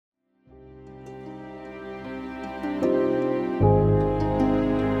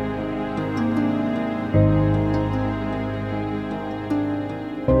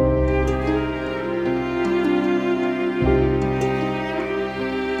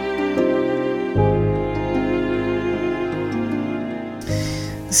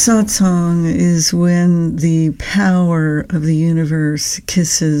Satsang is when the power of the universe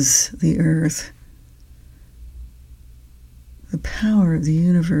kisses the earth. The power of the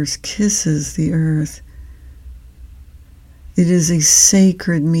universe kisses the earth. It is a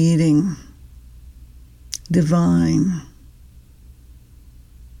sacred meeting, divine,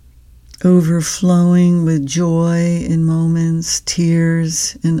 overflowing with joy in moments,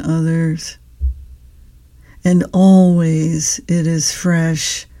 tears in others. And always it is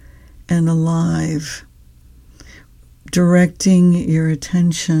fresh and alive, directing your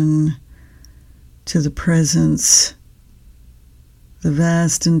attention to the presence, the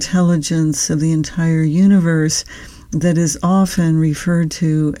vast intelligence of the entire universe that is often referred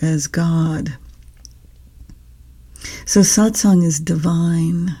to as God. So satsang is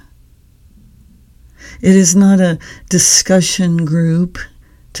divine. It is not a discussion group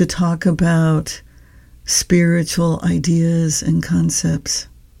to talk about spiritual ideas and concepts.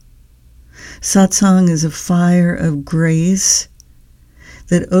 Satsang is a fire of grace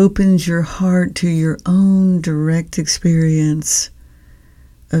that opens your heart to your own direct experience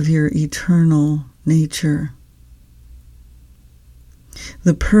of your eternal nature.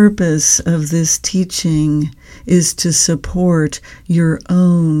 The purpose of this teaching is to support your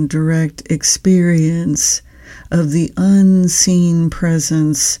own direct experience of the unseen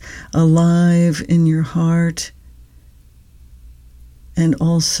presence alive in your heart and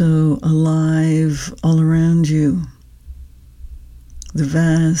also alive all around you. The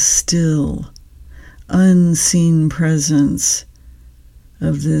vast, still, unseen presence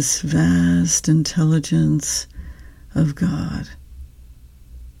of this vast intelligence of God.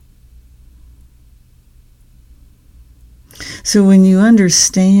 So when you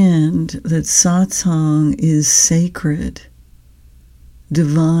understand that satsang is sacred,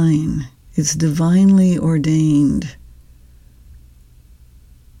 divine, it's divinely ordained,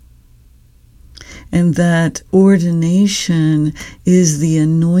 and that ordination is the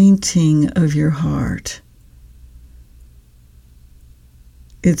anointing of your heart,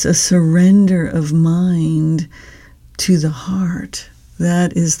 it's a surrender of mind to the heart.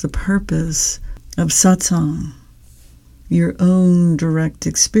 That is the purpose of satsang. Your own direct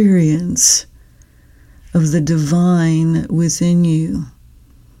experience of the divine within you,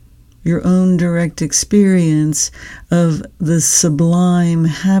 your own direct experience of the sublime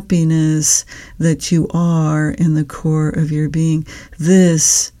happiness that you are in the core of your being.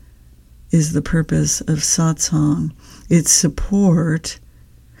 This is the purpose of satsang. It's support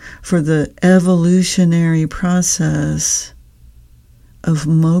for the evolutionary process of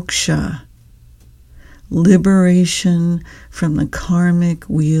moksha, liberation from the karmic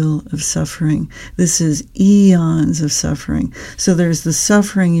wheel of suffering. This is eons of suffering. So there's the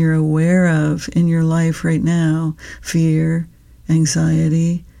suffering you're aware of in your life right now: fear,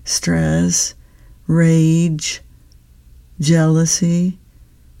 anxiety, stress, rage, jealousy,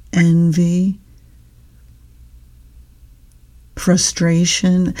 envy,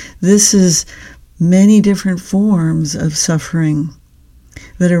 frustration. This is many different forms of suffering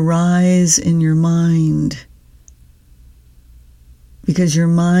that arise in your mind, because your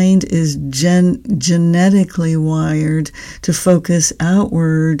mind is genetically wired to focus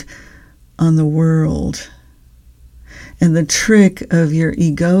outward on the world. And the trick of your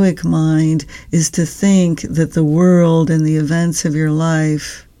egoic mind is to think that the world and the events of your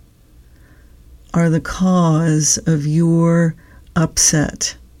life are the cause of your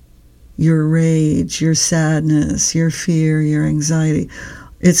upset, your rage, your sadness, your fear, your anxiety.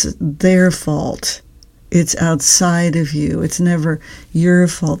 It's their fault. It's outside of you. It's never your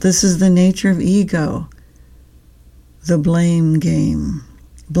fault. This is the nature of ego, the blame game,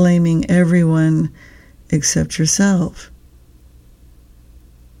 blaming everyone except yourself.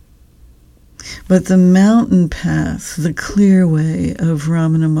 But the mountain path, the clear way of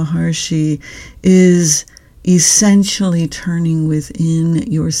Ramana Maharshi, is essentially turning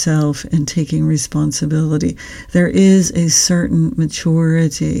within yourself and taking responsibility. There is a certain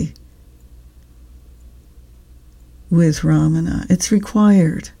maturity with Ramana. It's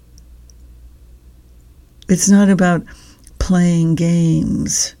required. It's not about playing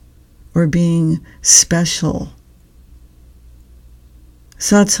games or being special.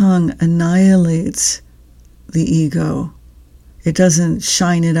 Satsang annihilates the ego. It doesn't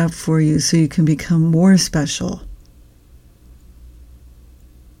shine it up for you so you can become more special.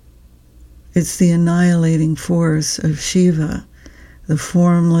 It's the annihilating force of Shiva, the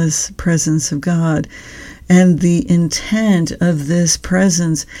formless presence of God. And the intent of this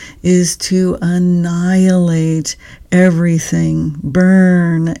presence is to annihilate everything,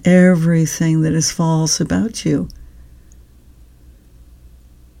 burn everything that is false about you.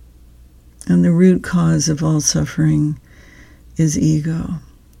 And the root cause of all suffering is ego,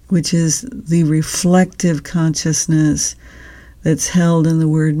 which is the reflective consciousness that's held in the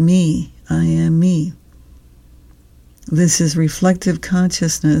word me. I am me. This is reflective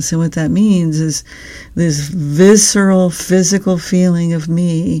consciousness, and what that means is this visceral, physical feeling of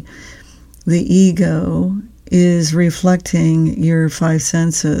me. The ego is reflecting your five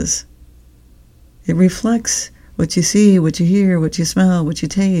senses. It reflects what you see, what you hear, what you smell, what you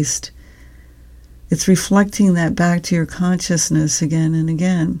taste. It's reflecting that back to your consciousness again and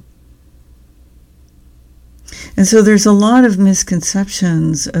again. And so there's a lot of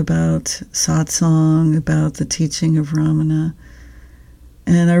misconceptions about satsang, about the teaching of Ramana.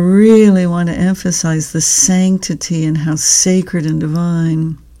 And I really want to emphasize the sanctity and how sacred and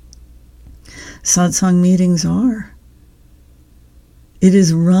divine satsang meetings are. It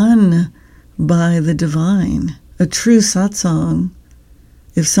is run by the divine. A true satsang,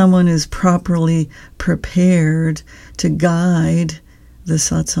 if someone is properly prepared to guide the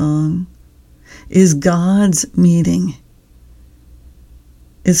satsang, is God's meeting.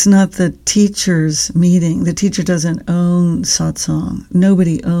 It's not the teacher's meeting. The teacher doesn't own satsang.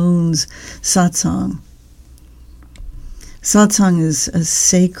 Nobody owns satsang. Satsang is a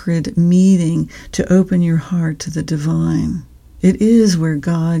sacred meeting to open your heart to the divine. It is where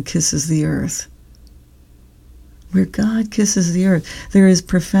God kisses the earth. Where God kisses the earth, there is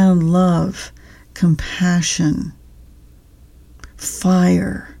profound love, compassion,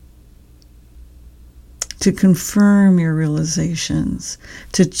 fire, to confirm your realizations,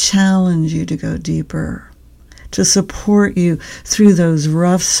 to challenge you to go deeper, to support you through those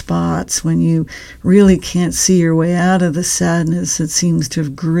rough spots when you really can't see your way out of the sadness that seems to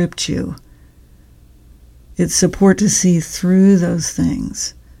have gripped you. It's support to see through those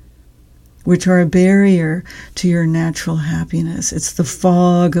things, which are a barrier to your natural happiness. It's the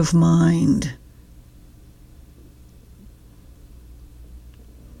fog of mind.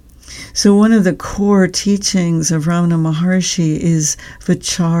 So one of the core teachings of Ramana Maharshi is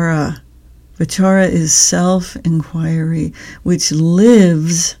Vichara. Vichara is self-inquiry, which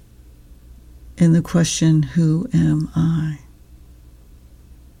lives in the question, who am I?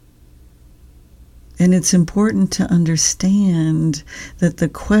 And it's important to understand that the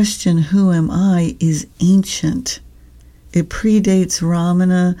question, who am I, is ancient. It predates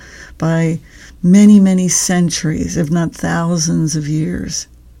Ramana by many, many centuries, if not thousands of years.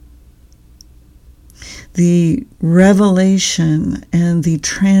 The revelation and the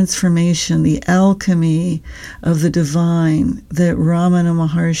transformation, the alchemy of the divine that Ramana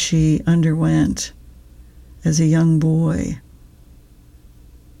Maharshi underwent as a young boy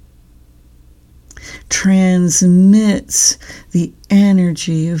transmits the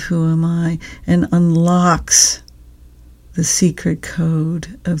energy of who am I and unlocks the secret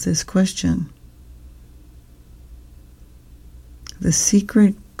code of this question. The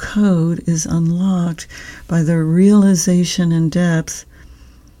secret code is unlocked by the realization and depth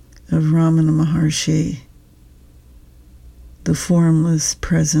of Ramana Maharshi, the formless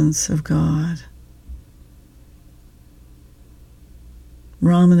presence of God.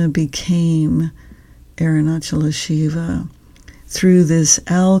 Ramana became Arunachala Shiva through this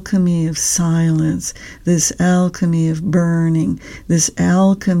alchemy of silence, this alchemy of burning, this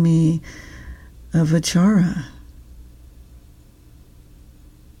alchemy of Vichara.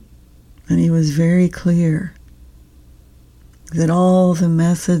 And he was very clear that all the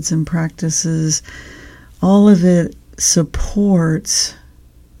methods and practices, all of it supports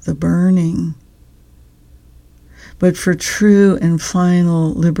the burning. But for true and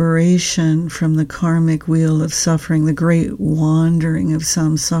final liberation from the karmic wheel of suffering, the great wandering of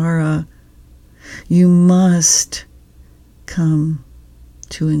samsara, you must come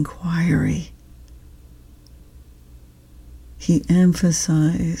to inquiry. He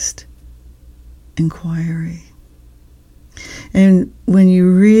emphasized inquiry. And when you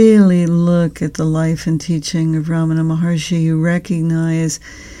really look at the life and teaching of Ramana Maharshi, you recognize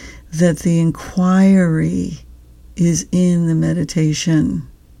that the inquiry is in the meditation,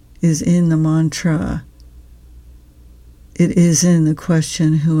 is in the mantra. It is in the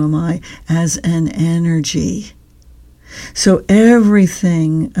question, who am I, as an energy. So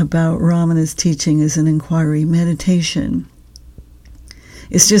everything about Ramana's teaching is an inquiry, meditation.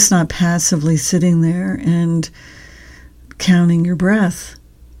 It's just not passively sitting there and counting your breath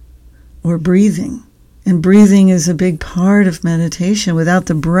or breathing. And breathing is a big part of meditation. Without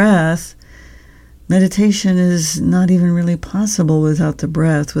the breath, meditation is not even really possible without the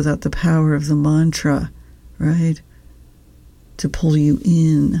breath, without the power of the mantra, right? To pull you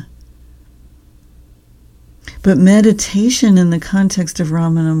in. But meditation in the context of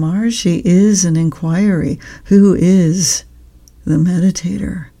Ramana Maharshi is an inquiry. Who is the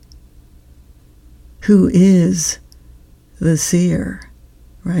meditator? Who is the seer?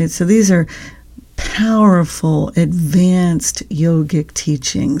 Right? So these are powerful, advanced yogic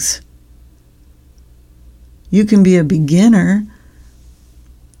teachings. You can be a beginner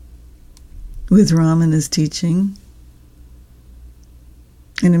with Ramana's teaching.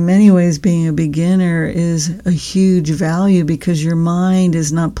 And in many ways, being a beginner is a huge value because your mind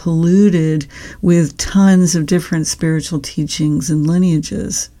is not polluted with tons of different spiritual teachings and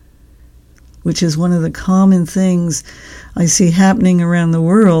lineages, which is one of the common things I see happening around the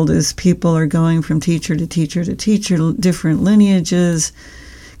world is people are going from teacher to teacher to teacher, different lineages,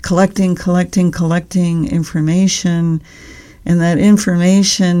 collecting information. And that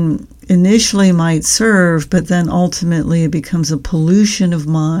information initially might serve, but then ultimately it becomes a pollution of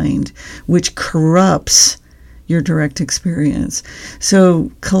mind, which corrupts your direct experience.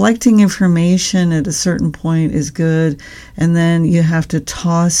 So collecting information at a certain point is good, and then you have to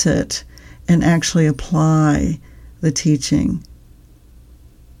toss it and actually apply the teaching.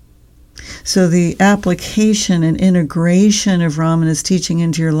 So the application and integration of Ramana's teaching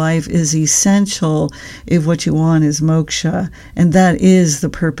into your life is essential if what you want is moksha, and that is the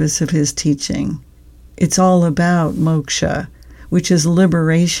purpose of his teaching. It's all about moksha, which is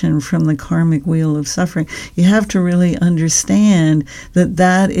liberation from the karmic wheel of suffering. You have to really understand that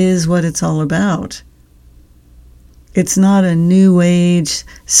that is what it's all about. It's not a new age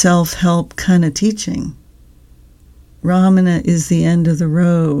self-help kind of teaching. Ramana is the end of the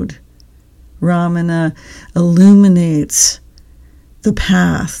road. Ramana illuminates the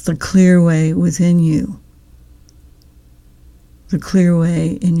path, the clear way within you, the clear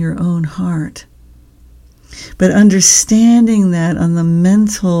way in your own heart. But understanding that on the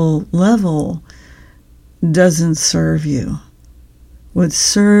mental level doesn't serve you. What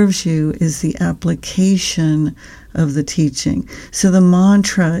serves you is the application of the teaching. So the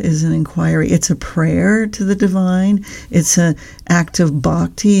mantra is an inquiry. It's a prayer to the divine. It's an act of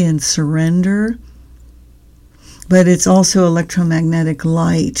bhakti and surrender. But it's also electromagnetic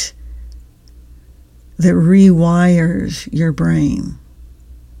light that rewires your brain.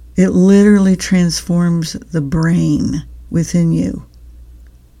 It literally transforms the brain within you.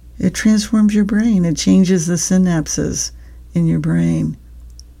 It transforms your brain. It changes the synapses in your brain.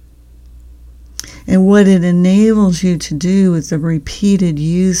 And what it enables you to do with the repeated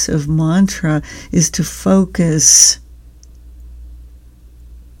use of mantra is to focus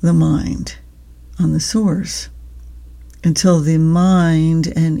the mind on the source until the mind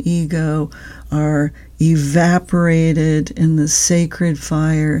and ego are evaporated in the sacred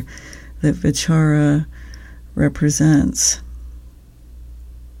fire that vichara represents.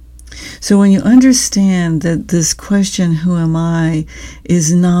 So when you understand that this question, who am I,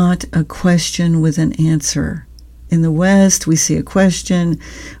 is not a question with an answer. In the West, we see a question,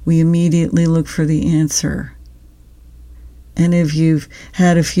 we immediately look for the answer. And if you've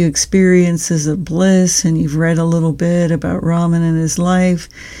had a few experiences of bliss and you've read a little bit about Ramana and his life,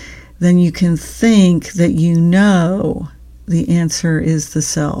 then you can think that you know the answer is the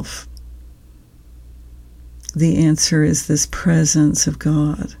self. The answer is this presence of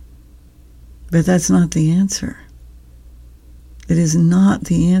God. But that's not the answer. It is not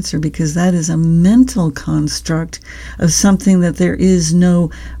the answer because that is a mental construct of something that there is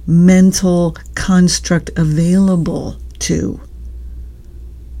no mental construct available to.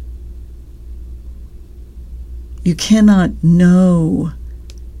 You cannot know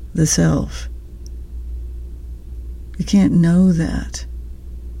the self. You can't know that.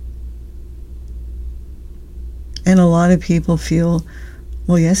 And a lot of people feel,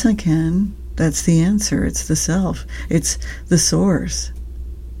 well, yes, I can. That's the answer. It's the self. It's the source.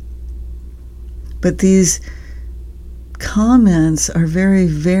 But these comments are very,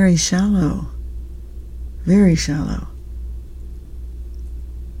 very shallow. Very shallow.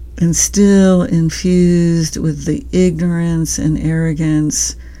 And still infused with the ignorance and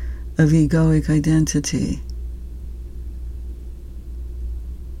arrogance of egoic identity.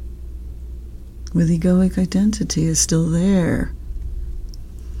 With egoic identity is still there.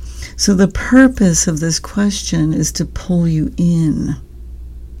 So the purpose of this question is to pull you in.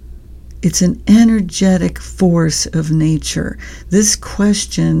 It's an energetic force of nature. This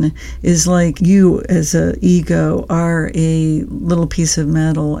question is like you as an ego are a little piece of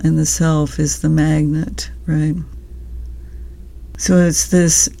metal and the self is the magnet, right? So it's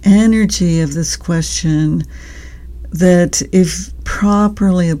this energy of this question that, if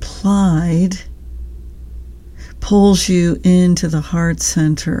properly applied, pulls you into the heart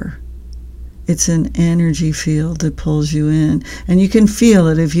center. It's an energy field that pulls you in. And you can feel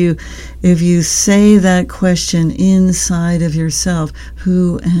it if you say that question inside of yourself,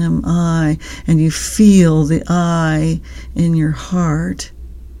 who am I? And you feel the I in your heart,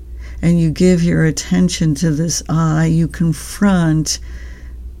 and you give your attention to this I, you confront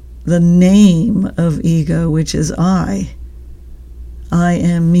the name of ego, which is I. I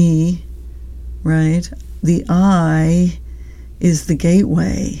am me, right? The I is the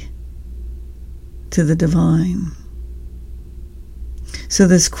gateway to the divine. So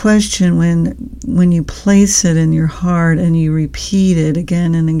this question, when you place it in your heart and you repeat it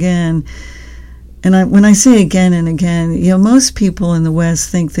again and again, and when I say again and again, most people in the West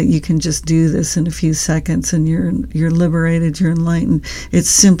think that you can just do this in a few seconds and you're liberated, you're enlightened. It's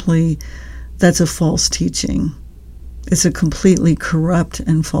simply, that's a false teaching. It's a completely corrupt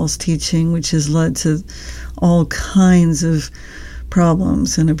and false teaching, which has led to all kinds of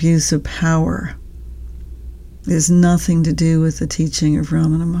problems and abuse of power. It has nothing to do with the teaching of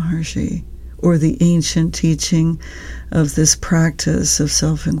Ramana Maharshi or the ancient teaching of this practice of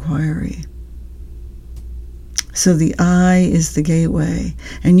self-inquiry. So the I is the gateway.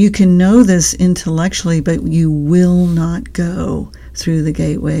 And you can know this intellectually, but you will not go through the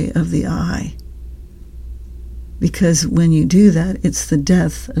gateway of the I. Because when you do that, it's the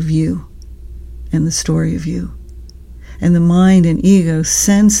death of you and the story of you. And the mind and ego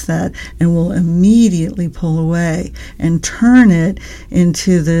sense that and will immediately pull away and turn it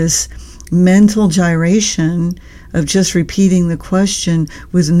into this mental gyration of just repeating the question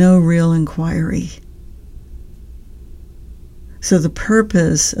with no real inquiry. So the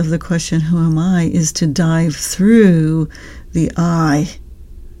purpose of the question, who am I, is to dive through the I,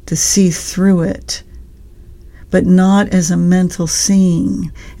 to see through it, but not as a mental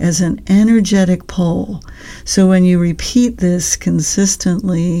seeing, as an energetic pull. So when you repeat this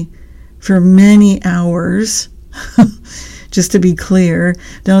consistently for many hours, just to be clear,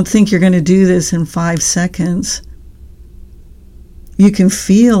 don't think you're going to do this in 5 seconds. You can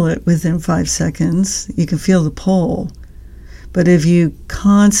feel it within 5 seconds. You can feel the pull. But if you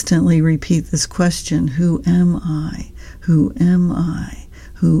constantly repeat this question, who am I? Who am I?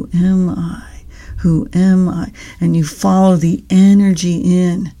 Who am I? Who am I? And you follow the energy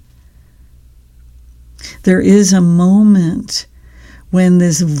in. There is a moment when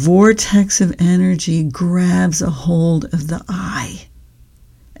this vortex of energy grabs a hold of the I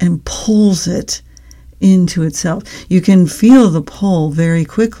and pulls it into itself. You can feel the pull very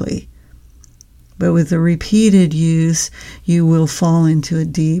quickly. But with the repeated use, you will fall into a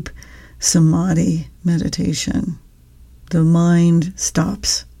deep samadhi meditation. The mind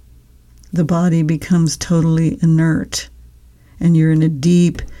stops. The body becomes totally inert. And you're in a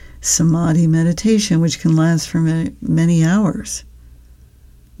deep samadhi meditation, which can last for many hours,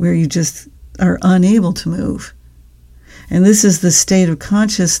 where you just are unable to move. And this is the state of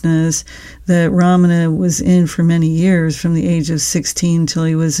consciousness that Ramana was in for many years, from the age of 16 till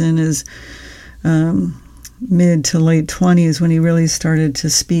he was in his mid to late 20s, when he really started to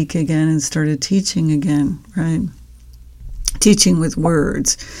speak again and started teaching again, right? Teaching with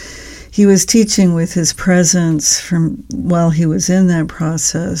words. He was teaching with his presence from while he was in that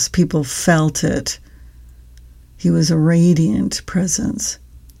process. People felt it. He was a radiant presence.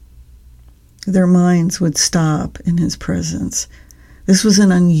 Their minds would stop in his presence. This was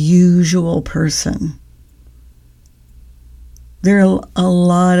an unusual person. There are a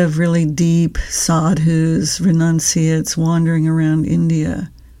lot of really deep sadhus, renunciates wandering around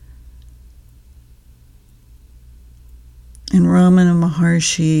India. And Ramana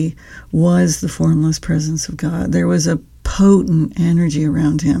Maharshi was the formless presence of God. There was a potent energy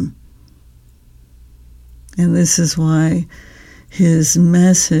around him. And this is why his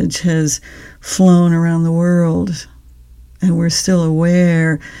message has flown around the world. And we're still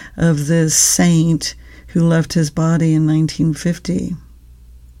aware of this saint who left his body in 1950.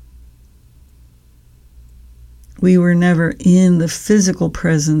 We were never in the physical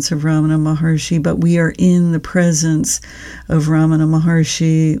presence of Ramana Maharshi, but we are in the presence of Ramana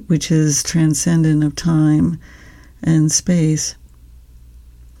Maharshi, which is transcendent of time and space.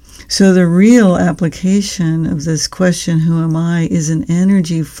 So the real application of this question, who am I, is an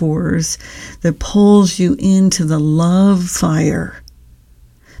energy force that pulls you into the love fire.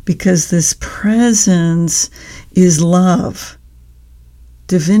 Because this presence is love.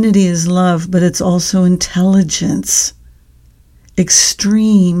 Divinity is love, but it's also intelligence.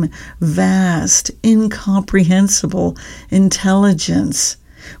 Extreme, vast, incomprehensible intelligence,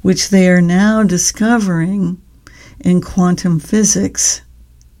 which they are now discovering in quantum physics.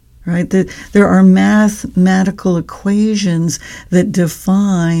 right? There are mathematical equations that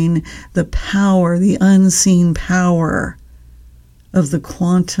define the power, the unseen power of the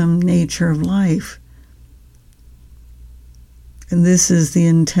quantum nature of life. And this is the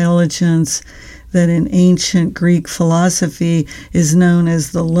intelligence that in ancient Greek philosophy is known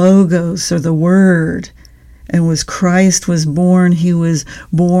as the Logos, or the Word. And was Christ was born, he was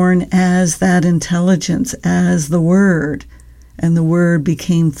born as that intelligence, as the Word. And the Word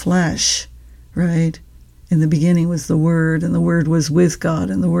became flesh, right? In the beginning was the Word, and the Word was with God,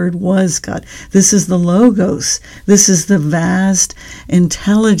 and the Word was God. This is the Logos. This is the vast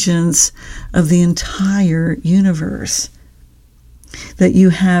intelligence of the entire universe that you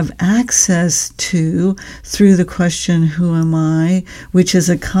have access to through the question, who am I? Which is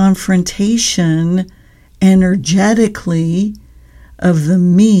a confrontation energetically of the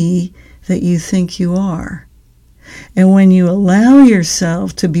me that you think you are. And when you allow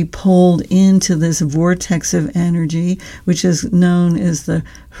yourself to be pulled into this vortex of energy, which is known as the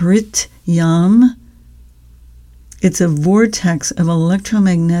Hrityam, it's a vortex of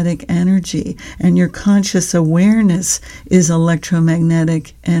electromagnetic energy, and your conscious awareness is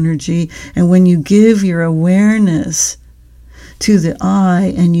electromagnetic energy. And when you give your awareness to the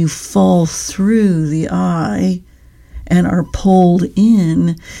I and you fall through the I and are pulled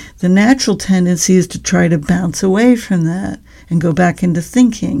in, the natural tendency is to try to bounce away from that and go back into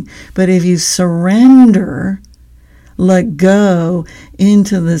thinking. But if you surrender, let go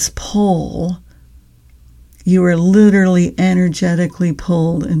into this pull, you are literally energetically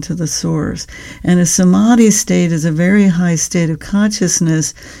pulled into the source. And a samadhi state is a very high state of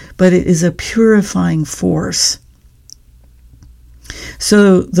consciousness, but it is a purifying force.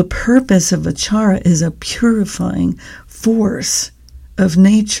 So the purpose of vichara is a purifying force of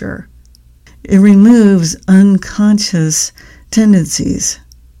nature. It removes unconscious tendencies,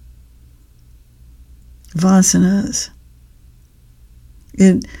 vasanas.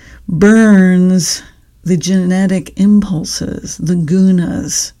 It burns the genetic impulses, the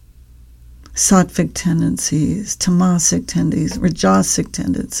gunas, sattvic tendencies, tamasic tendencies, rajasic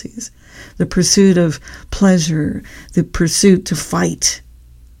tendencies, the pursuit of pleasure, the pursuit to fight,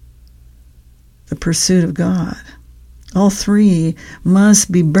 the pursuit of God. All three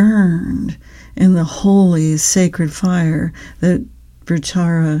must be burned in the holy, sacred fire that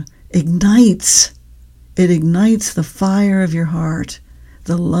vichara ignites. It ignites the fire of your heart,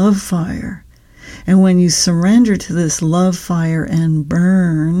 the love fire. And when you surrender to this love fire and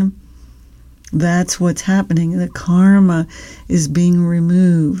burn, that's what's happening. The karma is being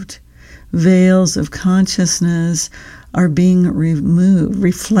removed. Veils of consciousness are being removed.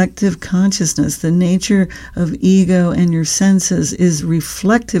 Reflective consciousness, the nature of ego and your senses, is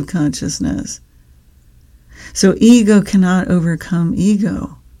reflective consciousness. So ego cannot overcome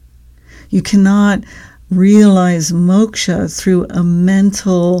ego. You cannot realize moksha through a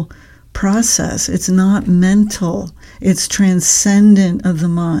mental process. It's not mental. It's transcendent of the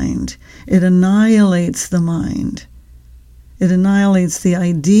mind. It annihilates the mind. It annihilates the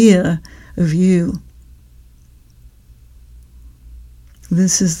idea of you.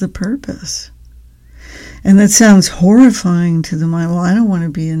 This is the purpose. And that sounds horrifying to the mind. Well, I don't want to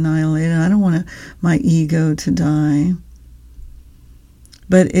be annihilated. I don't want my ego to die.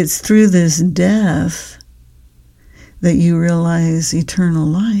 But it's through this death that you realize eternal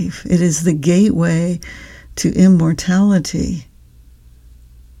life. It is the gateway to immortality.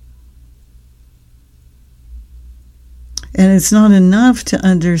 And it's not enough to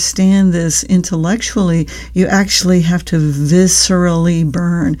understand this intellectually. You actually have to viscerally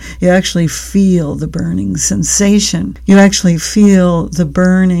burn. You actually feel the burning sensation. You actually feel the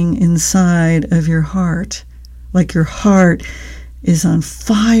burning inside of your heart, like your heart is on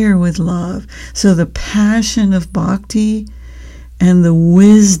fire with love. So the passion of bhakti and the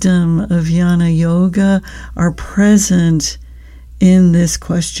wisdom of jnana yoga are present in this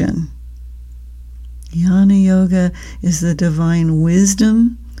question. Jnana yoga is the divine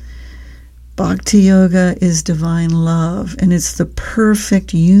wisdom. Bhakti yoga is divine love. And it's the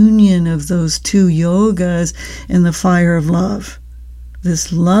perfect union of those two yogas in the fire of love.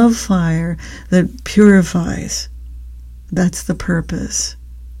 This love fire that purifies. That's the purpose.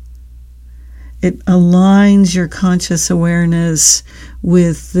 It aligns your conscious awareness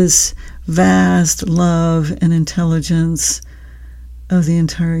with this vast love and intelligence of the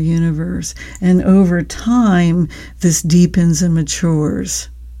entire universe. And over time, this deepens and matures.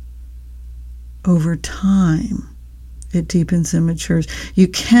 Over time, it deepens and matures. You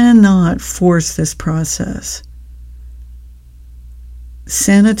cannot force this process.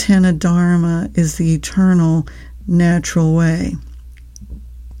 Sanatana Dharma is the eternal, natural way.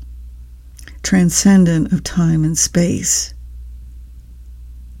 transcendent of time and space,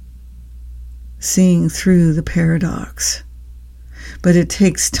 seeing through the paradox. But it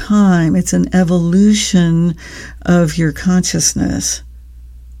takes time. It's an evolution of your consciousness.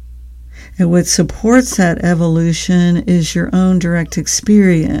 And what supports that evolution is your own direct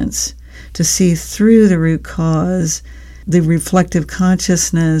experience to see through the root cause, the reflective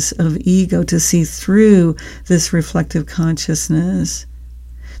consciousness of ego, to see through this reflective consciousness,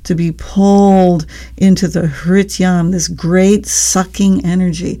 to be pulled into the hrityam, this great sucking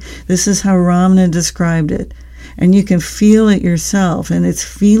energy. This is how Ramana described it. And you can feel it yourself, and it's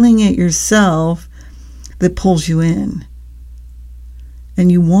feeling it yourself that pulls you in.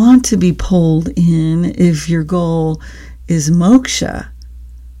 And you want to be pulled in if your goal is moksha,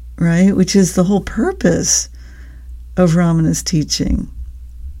 right? Which is the whole purpose of Ramana's teaching.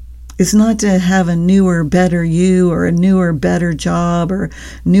 It's not to have a newer, better you, or a newer, better job, or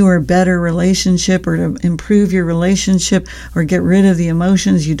newer, better relationship, or to improve your relationship, or get rid of the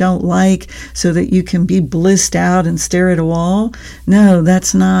emotions you don't like so that you can be blissed out and stare at a wall. No,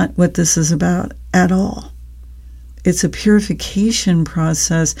 that's not what this is about at all. It's a purification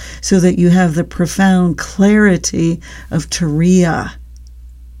process so that you have the profound clarity of Turiya,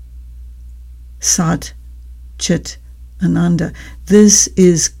 Sat, Chit, Ananda. This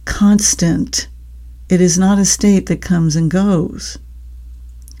is constant. It is not a state that comes and goes.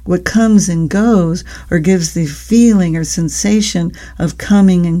 What comes and goes, or gives the feeling or sensation of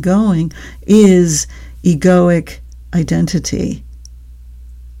coming and going, is egoic identity.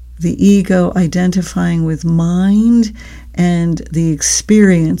 The ego identifying with mind and the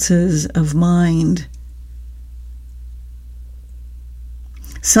experiences of mind.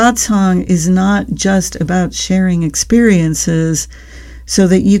 Satsang is not just about sharing experiences so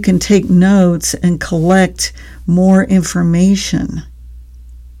that you can take notes and collect more information.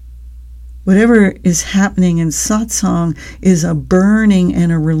 Whatever is happening in satsang is a burning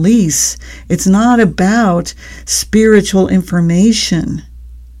and a release. It's not about spiritual information.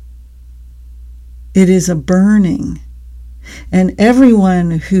 It is a burning. And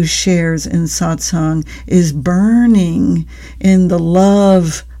everyone who shares in satsang is burning in the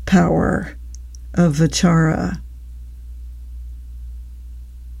love power of vichara.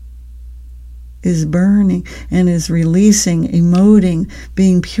 Is burning and is releasing, emoting,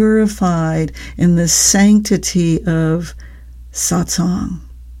 being purified in the sanctity of satsang,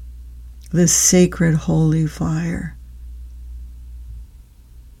 this sacred holy fire.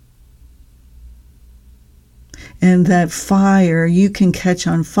 And that fire, you can catch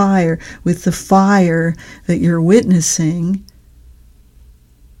on fire with the fire that you're witnessing.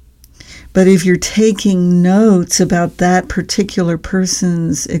 But if you're taking notes about that particular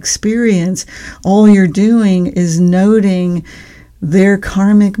person's experience, all you're doing is noting their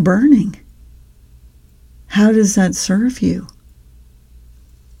karmic burning. How does that serve you?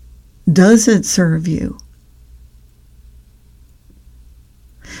 Does it serve you?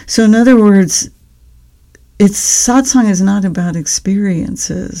 So in other words, satsang is not about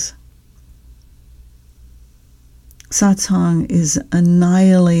experiences. Satsang is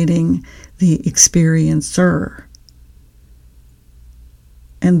annihilating the experiencer.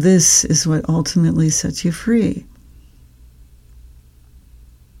 And this is what ultimately sets you free.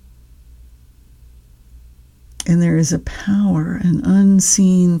 And there is a power, an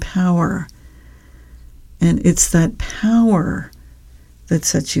unseen power. And it's that power that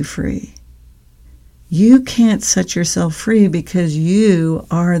sets you free. You can't set yourself free because you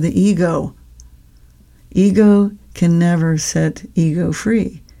are the ego. Ego can never set ego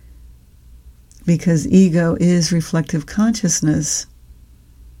free because ego is reflective consciousness.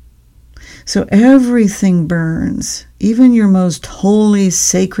 So everything burns. Even your most holy,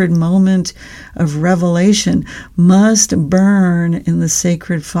 sacred moment of revelation must burn in the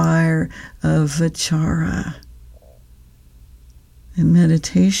sacred fire of vichara. And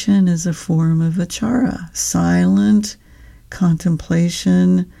meditation is a form of vichara, silent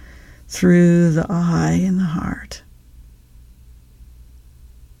contemplation through the eye and the heart.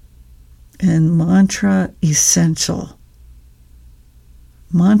 And mantra essential.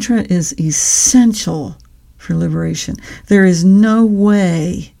 Mantra is essential for liberation. There is no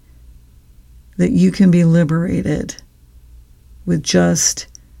way that you can be liberated with just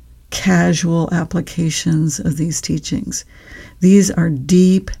casual applications of these teachings. These are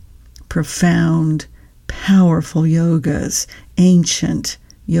deep, profound, powerful yogas, ancient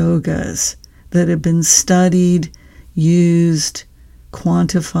yogas that have been studied, used,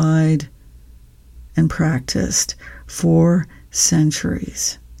 quantified, and practiced for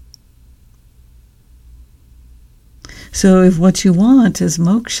centuries. So if what you want is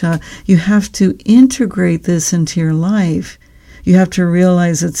moksha, you have to integrate this into your life. You have to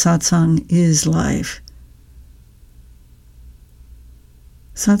realize that satsang is life.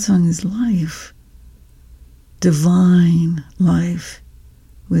 Satsang is life. Divine life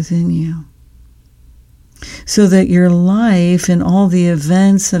within you. So that your life and all the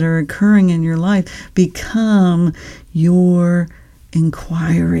events that are occurring in your life become your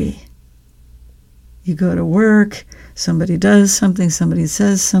inquiry. You go to work, somebody does something, somebody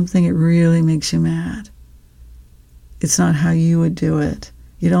says something, it really makes you mad. It's not how you would do it.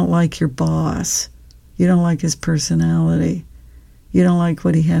 You don't like your boss. You don't like his personality. You don't like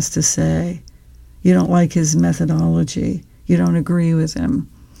what he has to say. You don't like his methodology. You don't agree with him.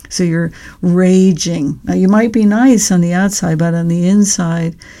 So you're raging. Now, you might be nice on the outside, but on the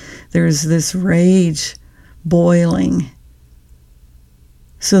inside, there's this rage boiling.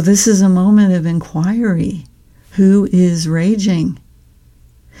 So this is a moment of inquiry. Who is raging?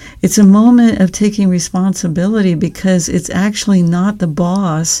 It's a moment of taking responsibility because it's actually not the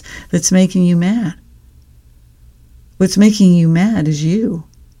boss that's making you mad. What's making you mad is you.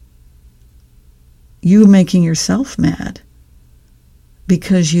 You making yourself mad.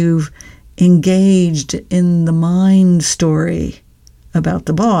 Because you've engaged in the mind story about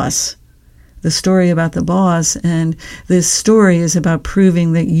the boss. The story about the boss, and this story is about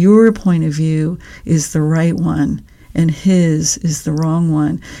proving that your point of view is the right one and his is the wrong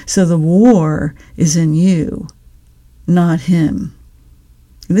one. So the war is in you, not him.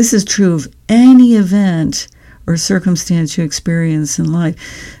 This is true of any event or circumstance you experience in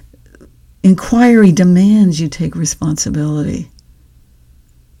life. Inquiry demands you take responsibility.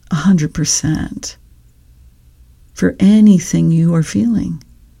 100% for anything you are feeling,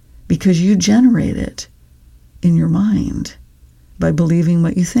 because you generate it in your mind by believing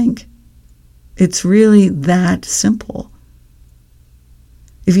what you think. It's really that simple.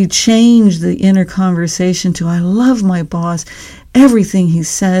 If you change the inner conversation to, I love my boss, everything he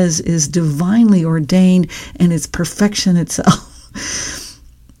says is divinely ordained and it's perfection itself.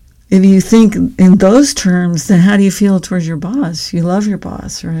 If you think in those terms, then how do you feel towards your boss? You love your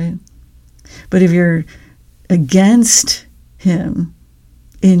boss, right? But if you're against him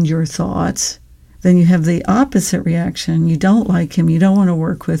in your thoughts, then you have the opposite reaction. You don't like him, you don't want to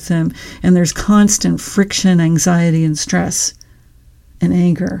work with him, and there's constant friction, anxiety, and stress and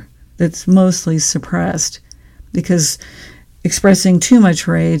anger that's mostly suppressed because expressing too much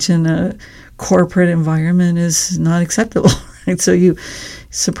rage in a corporate environment is not acceptable, right? So you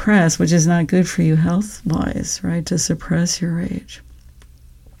suppress, which is not good for you health-wise, right, to suppress your rage.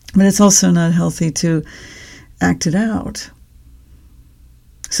 But it's also not healthy to act it out.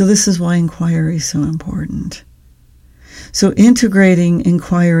 So this is why inquiry is so important. So integrating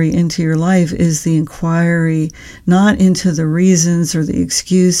inquiry into your life is the inquiry not into the reasons or the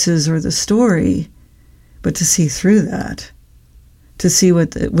excuses or the story, but to see through that, to see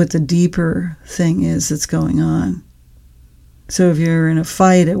what the deeper thing is that's going on. So if you're in a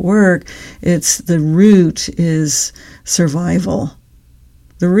fight at work, it's the root is survival.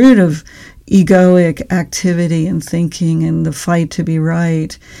 The root of egoic activity and thinking and the fight to be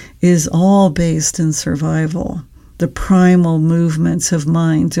right is all based in survival. The primal movements of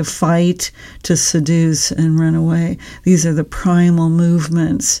mind to fight, to seduce, and run away. These are the primal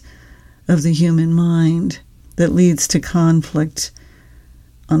movements of the human mind that leads to conflict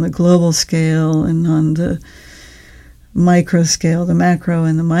on the global scale and on the micro scale, the macro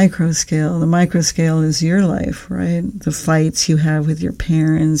and the micro scale. The micro scale is your life, right? The fights you have with your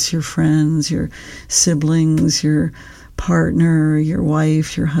parents, your friends, your siblings, your partner, your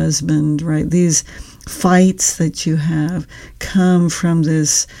wife, your husband, right? These fights that you have come from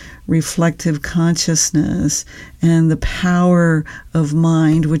this reflective consciousness and the power of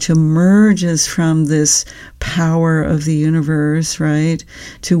mind, which emerges from this power of the universe, right?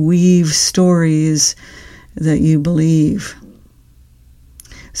 To weave stories that you believe.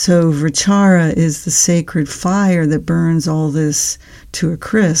 So vichara is the sacred fire that burns all this to a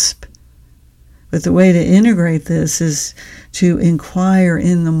crisp. But the way to integrate this is to inquire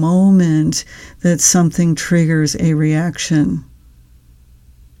in the moment that something triggers a reaction.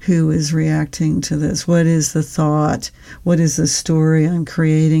 Who is reacting to this? What is the thought? What is the story I'm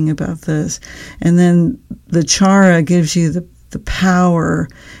creating about this? And then the chara gives you the power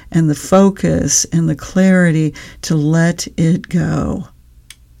and the focus and the clarity to let it go,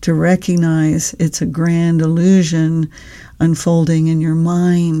 to recognize it's a grand illusion unfolding in your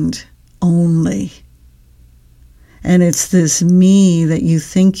mind only. And it's this me that you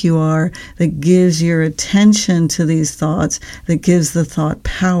think you are that gives your attention to these thoughts, that gives the thought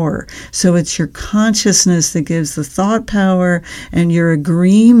power. So it's your consciousness that gives the thought power, and your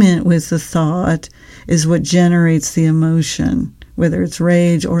agreement with the thought is what generates the emotion, whether it's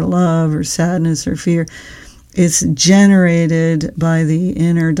rage or love or sadness or fear. It's generated by the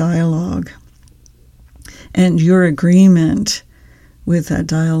inner dialogue and your agreement with that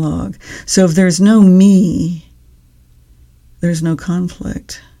dialogue. So if there's no me, there's no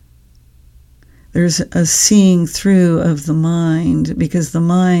conflict. There's a seeing through of the mind, because the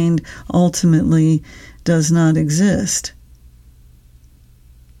mind ultimately does not exist.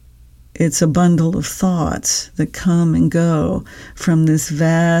 It's a bundle of thoughts that come and go from this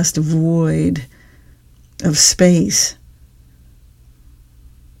vast void of space.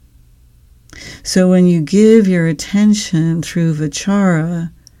 So when you give your attention through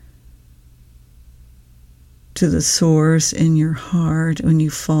vichara to the source in your heart, when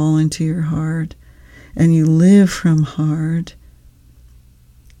you fall into your heart and you live from heart,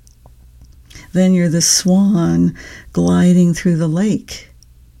 then you're the swan gliding through the lake.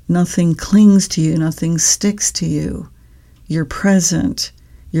 Nothing clings to you, nothing sticks to you. You're present,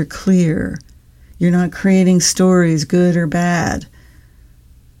 you're clear. You're not creating stories, good or bad.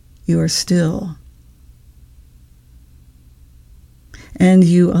 You are still. And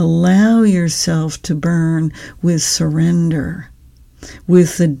you allow yourself to burn with surrender,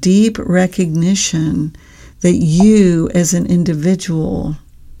 with the deep recognition that you as an individual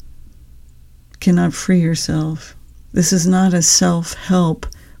cannot free yourself. This is not a self-help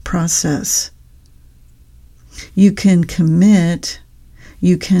process. You can commit,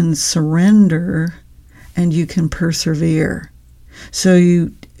 you can surrender, and you can persevere. So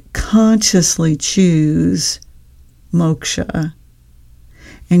you consciously choose moksha,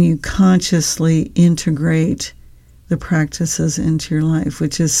 and you consciously integrate the practices into your life,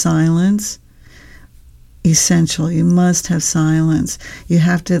 which is silence. Essential. You must have silence. You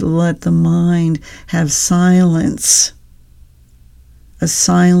have to let the mind have silence, a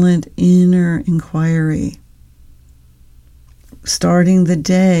silent inner inquiry. Starting the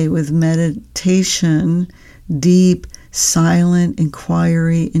day with meditation, deep, silent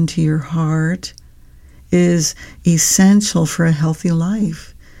inquiry into your heart is essential for a healthy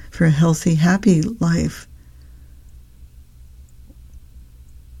life, for a healthy, happy life.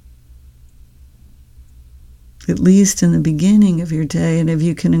 At least in the beginning of your day, and if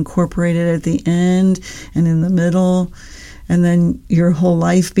you can incorporate it at the end and in the middle, and then your whole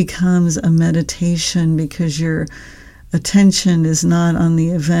life becomes a meditation, because your attention is not on the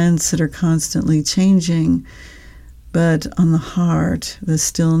events that are constantly changing, but on the heart, the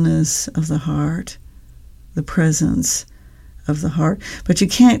stillness of the heart, the presence of the heart. But you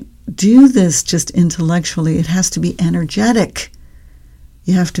can't do this just intellectually. It has to be energetic.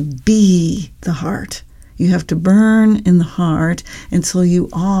 You have to be the heart. You have to burn in the heart until you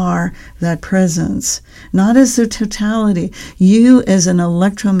are that presence. Not as the totality. You as an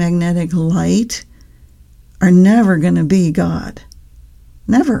electromagnetic light are never going to be God.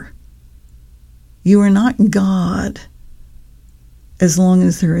 Never. You are not God as long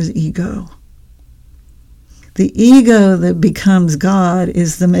as there is ego. The ego that becomes God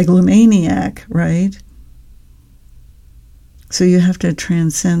is the megalomaniac, right? So you have to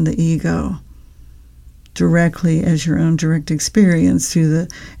transcend the ego directly as your own direct experience through the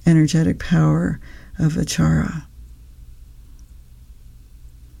energetic power of vichara.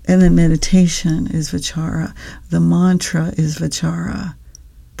 And then meditation is vichara. The mantra is vichara.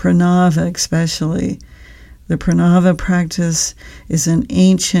 Pranava especially. The pranava practice is an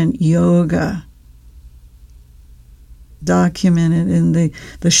ancient yoga documented in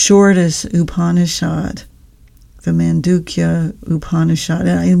the shortest Upanishad, the Mandukya Upanishad.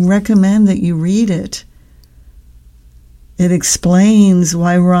 And I recommend that you read it. It explains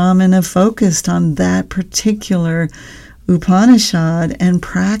why Ramana focused on that particular Upanishad and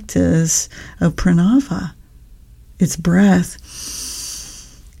practice of pranava. It's breath.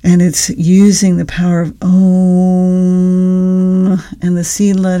 And it's using the power of Om and the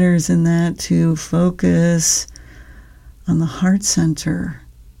seed letters in that to focus on the heart center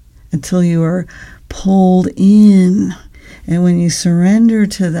until you are pulled in. And when you surrender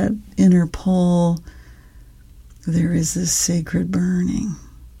to that inner pull, there is this sacred burning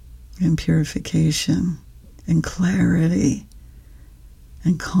and purification and clarity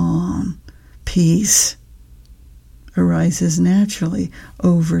and calm, peace arises naturally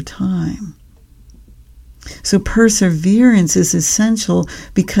over time. So perseverance is essential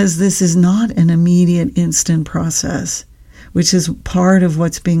because this is not an immediate instant process, which is part of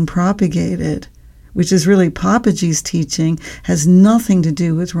what's being propagated which is really Papaji's teaching, has nothing to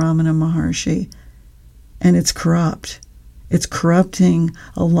do with Ramana Maharshi. And it's corrupt. It's corrupting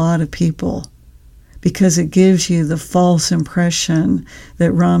a lot of people because it gives you the false impression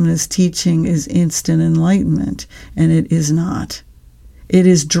that Ramana's teaching is instant enlightenment, and it is not. It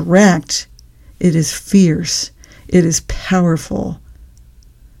is direct. It is fierce. It is powerful.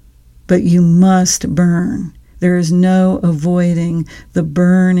 But you must burn. There is no avoiding the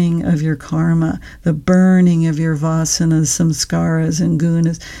burning of your karma, the burning of your vasanas, samskaras, and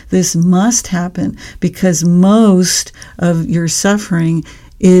gunas. This must happen because most of your suffering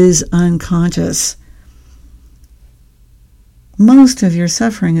is unconscious. Most of your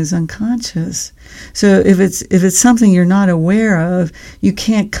suffering is unconscious. So if it's something you're not aware of, you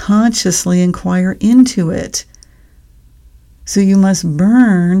can't consciously inquire into it. So you must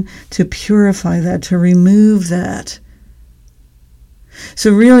burn to purify that, to remove that.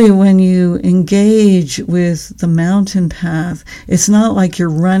 So really, when you engage with the mountain path, it's not like you're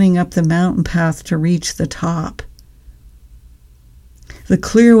running up the mountain path to reach the top. The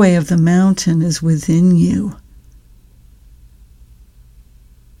clear way of the mountain is within you.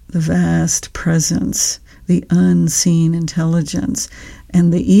 The vast presence, the unseen intelligence,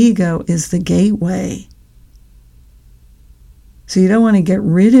 and the ego is the gateway. So you don't want to get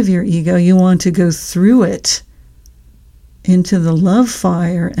rid of your ego, you want to go through it into the love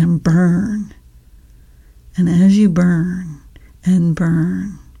fire and burn. And as you burn and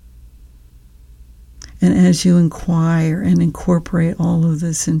burn, and as you inquire and incorporate all of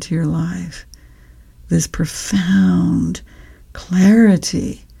this into your life, this profound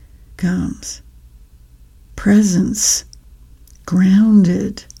clarity comes. Presence,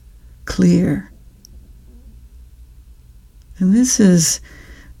 grounded, clear. And this is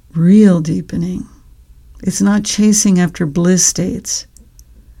real deepening. It's not chasing after bliss states,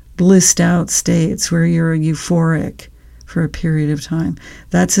 blissed out states where you're euphoric for a period of time.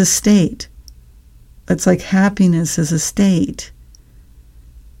 That's a state. That's like happiness as a state.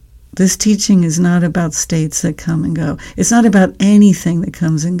 This teaching is not about states that come and go. It's not about anything that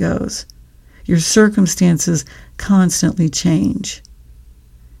comes and goes. Your circumstances constantly change.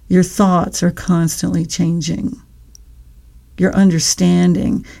 Your thoughts are constantly changing. Your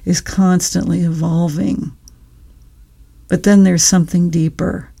understanding is constantly evolving. But then there's something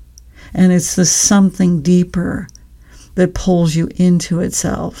deeper. And it's the something deeper that pulls you into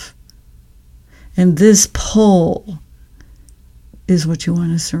itself. And this pull is what you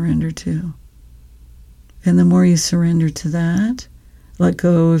want to surrender to. And the more you surrender to that, let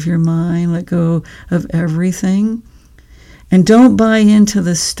go of your mind, let go of everything. And don't buy into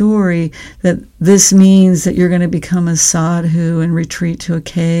the story that this means that you're going to become a sadhu and retreat to a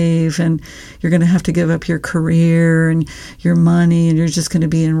cave and you're going to have to give up your career and your money and you're just going to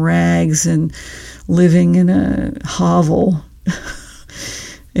be in rags and living in a hovel.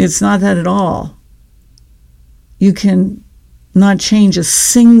 It's not that at all. You can not change a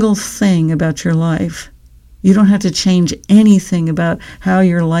single thing about your life. You don't have to change anything about how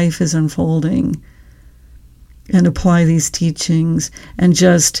your life is unfolding. And apply these teachings and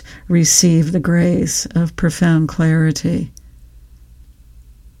just receive the grace of profound clarity.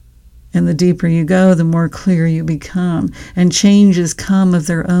 And the deeper you go, the more clear you become. And changes come of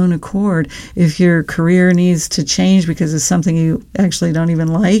their own accord. If your career needs to change because it's something you actually don't even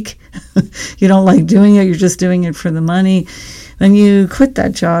like, you don't like doing it, you're just doing it for the money, then you quit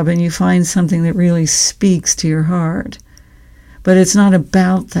that job and you find something that really speaks to your heart. But it's not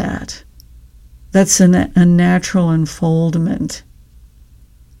about that. That's a natural unfoldment,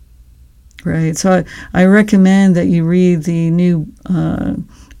 right? So I recommend that you read the new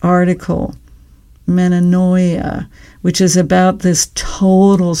article, Metanoia, which is about this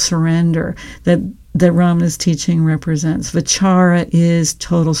total surrender that Ramana's teaching represents. Vichara is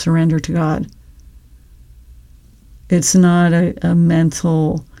total surrender to God. It's not a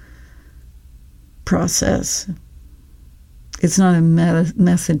mental process. It's not a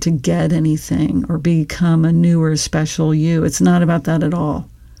method to get anything or become a newer special you. It's not about that at all.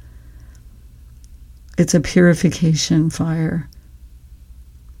 It's a purification fire,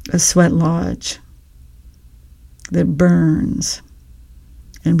 a sweat lodge that burns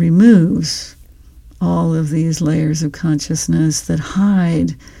and removes all of these layers of consciousness that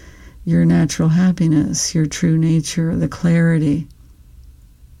hide your natural happiness, your true nature, the clarity.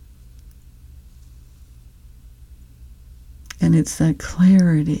 And it's that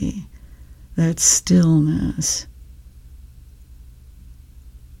clarity, that stillness,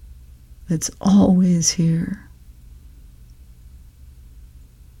 that's always here.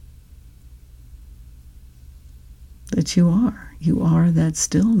 That you are that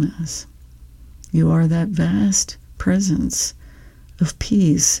stillness. You are that vast presence of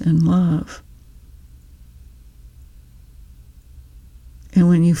peace and love. And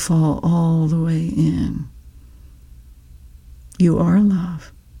when you fall all the way in, you are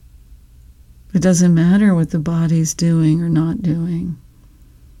love. It doesn't matter what the body's doing or not doing.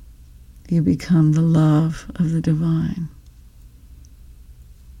 You become the love of the divine.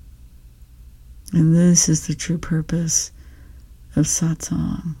 And this is the true purpose of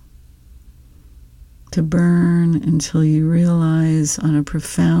satsang. To burn until you realize on a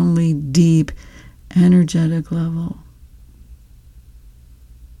profoundly deep, energetic level,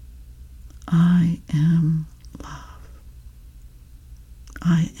 I am love.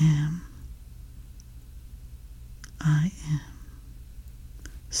 I am. I am.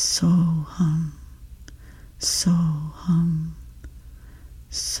 Soham. Soham.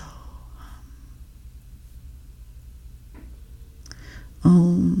 Soham.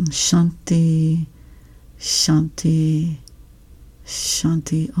 Om Shanti. Shanti.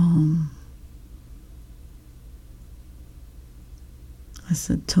 Shanti Om.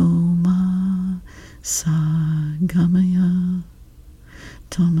 Asatoma Sagamaya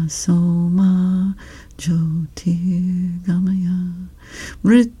Tamasoma Jyotirgamaya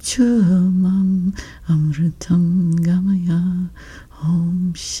Mrityamam Amritam Gamaya.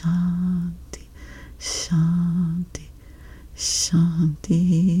 Om Shanti Shanti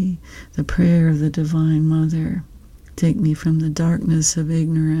Shanti. The prayer of the Divine Mother. Take me from the darkness of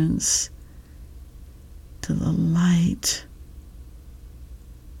ignorance to the light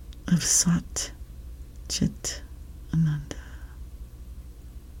of Sat Chit Ananda.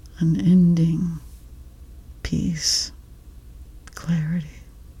 Unending peace, clarity.